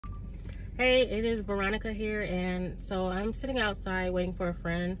Hey, it is Veronica here, and so I'm sitting outside waiting for a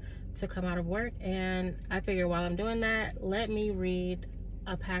friend to come out of work, and I figure while I'm doing that, let me read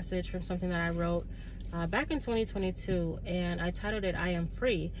a passage from something that I wrote back in 2022, and I titled it, I Am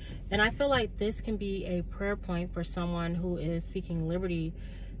Free. And I feel like this can be a prayer point for someone who is seeking liberty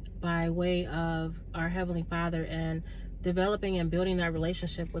by way of our Heavenly Father and developing and building that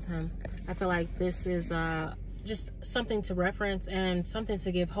relationship with Him. I feel like this is just something to reference and something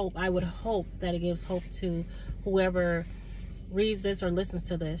to give hope. I would hope that it gives hope to whoever reads this or listens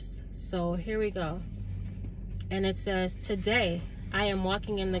to this. So here we go. And it says, today I am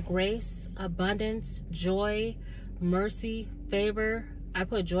walking in the grace, abundance, joy, mercy, favor. I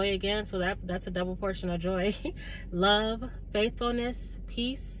put joy again, so that's a double portion of joy. Love, faithfulness,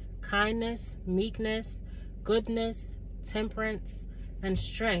 peace, kindness, meekness, goodness, temperance, and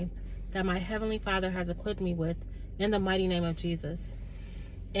strength that my Heavenly Father has equipped me with in the mighty name of Jesus.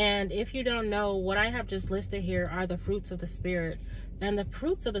 And if you don't know, what I have just listed here are the fruits of the Spirit. And the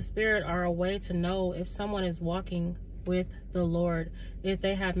fruits of the Spirit are a way to know if someone is walking with the Lord, if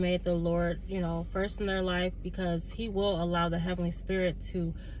they have made the Lord, first in their life, because He will allow the Heavenly Spirit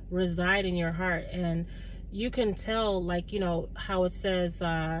to reside in your heart. And you can tell, how it says,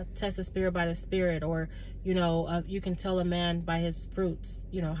 test the spirit by the Spirit, or, you can tell a man by his fruits,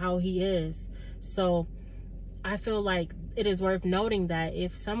 how he is. So I feel like it is worth noting that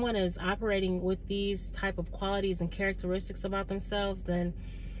if someone is operating with these type of qualities and characteristics about themselves, then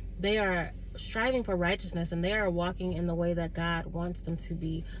they are striving for righteousness, and they are walking in the way that God wants them to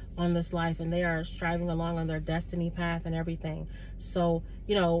be on this life, and they are striving along on their destiny path and everything. So,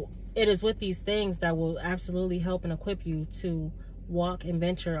 it is with these things that will absolutely help and equip you to walk and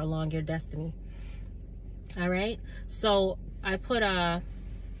venture along your destiny. All right. So I put, my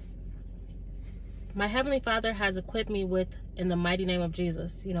Heavenly Father has equipped me with, in the mighty name of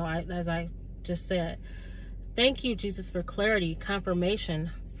Jesus, as I just said, thank you, Jesus, for clarity, confirmation,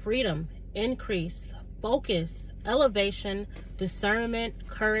 freedom, increase, focus, elevation, discernment,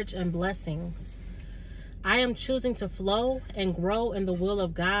 courage, and blessings. I am choosing to flow and grow in the will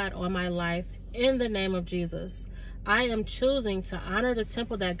of God on my life in the name of Jesus. I am choosing to honor the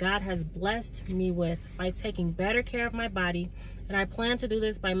temple that God has blessed me with by taking better care of my body, and I plan to do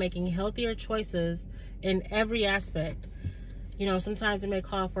this by making healthier choices in every aspect. Sometimes it may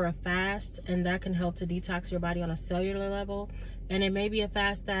call for a fast, and that can help to detox your body on a cellular level. And it may be a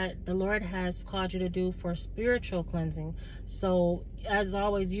fast that the Lord has called you to do for spiritual cleansing. So as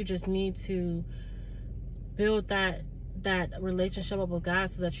always, you just need to build that relationship up with God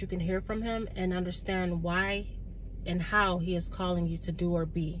so that you can hear from Him and understand why and how He is calling you to do or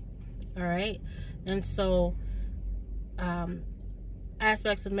be. All right. And so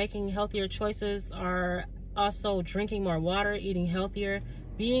aspects of making healthier choices are also drinking more water, eating healthier,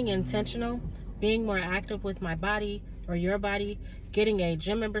 being intentional, being more active with my body or your body, getting a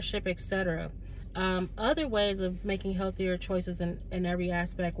gym membership, etc. Other ways of making healthier choices in every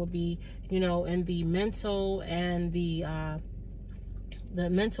aspect would be, in the mental and the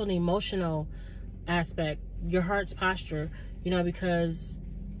mental and emotional aspect, your heart's posture, because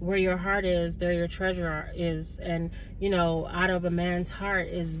where your heart is, there your treasure is. And, out of a man's heart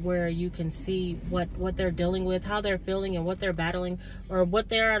is where you can see what they're dealing with, how they're feeling, and what they're battling, or what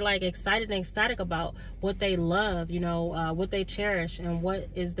they're excited and ecstatic about, what they love, what they cherish, and what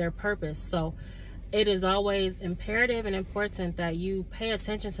is their purpose. So it is always imperative and important that you pay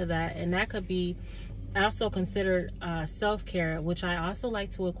attention to that. And that could be also considered self-care, which I also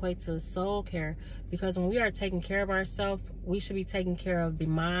like to equate to soul care, because when we are taking care of ourselves, we should be taking care of the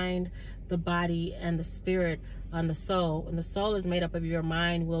mind, the body, and the spirit, and the soul. And the soul is made up of your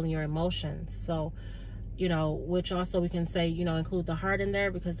mind, will, and your emotions. So, which also we can say, include the heart in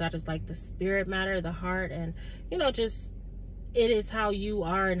there, because that is like the spirit matter, the heart, and, just it is how you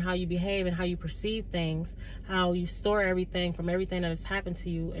are and how you behave and how you perceive things, how you store everything from everything that has happened to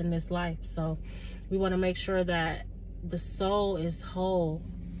you in this life. So we want to make sure that the soul is whole,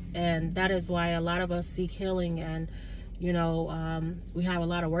 and that is why a lot of us seek healing, and we have a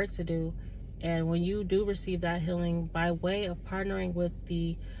lot of work to do. And when you do receive that healing by way of partnering with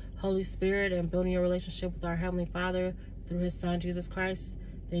the Holy Spirit and building your relationship with our Heavenly Father through His Son Jesus Christ,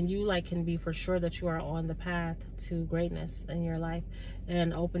 then you can be for sure that you are on the path to greatness in your life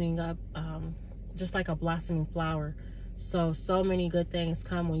and opening up just like a blossoming flower. So many good things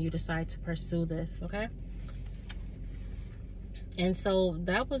come when you decide to pursue this, okay? And so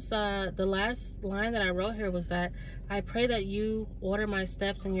that was the last line that I wrote here, was that I pray that you order my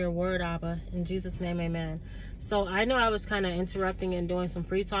steps in your word, Abba. In Jesus' name, amen. So I know I was kind of interrupting and doing some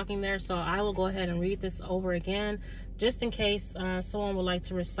free talking there, so I will go ahead and read this over again, just in case someone would like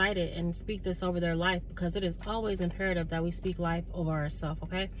to recite it and speak this over their life, because it is always imperative that we speak life over ourselves,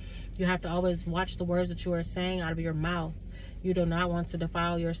 okay? You have to always watch the words that you are saying out of your mouth. You do not want to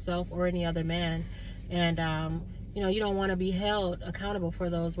defile yourself or any other man. And you know, you don't want to be held accountable for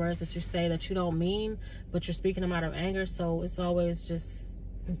those words that you say that you don't mean, but you're speaking them out of anger. So it's always just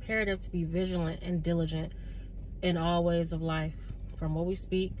imperative to be vigilant and diligent in all ways of life, from what we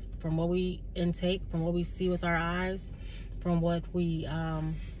speak, from what we intake, from what we see with our eyes, from what we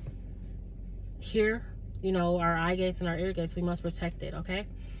hear, you know, our eye gates and our ear gates. We must protect it, okay?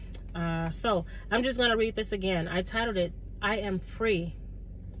 So I'm just going to read this again. I titled it, I Am Free.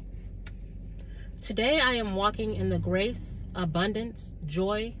 Today I am walking in the grace, abundance,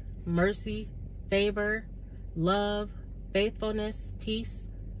 joy, mercy, favor, love, faithfulness, peace,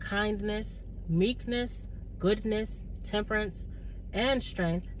 kindness, meekness, goodness, temperance, and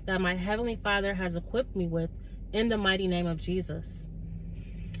strength that my Heavenly Father has equipped me with, in the mighty name of Jesus.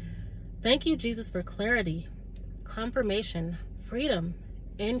 Thank you, Jesus, for clarity, confirmation, freedom,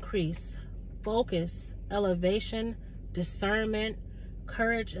 increase, focus, elevation, discernment,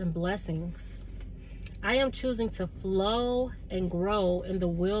 courage, and blessings. I am choosing to flow and grow in the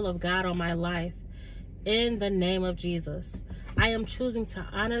will of God on my life, in the name of Jesus. I am choosing to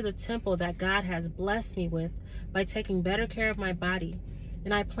honor the temple that God has blessed me with by taking better care of my body.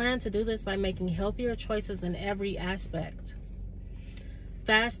 And I plan to do this by making healthier choices in every aspect.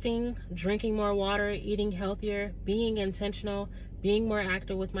 Fasting, drinking more water, eating healthier, being intentional, being more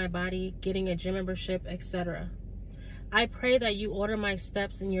active with my body, getting a gym membership, etc. I pray that you order my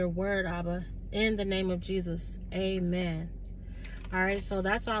steps in your word, Abba, in the name of Jesus. Amen. All right, so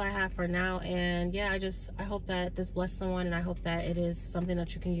that's all I have for now. And yeah, I hope that this blessed someone, and I hope that it is something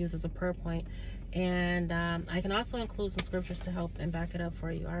that you can use as a prayer point. And I can also include some scriptures to help and back it up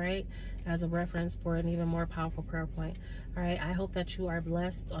for you, all right, as a reference for an even more powerful prayer point. All right, I hope that you are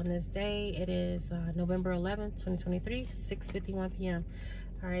blessed on this day. It is November 11th, 2023, 6:51 p.m.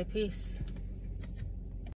 All right, peace.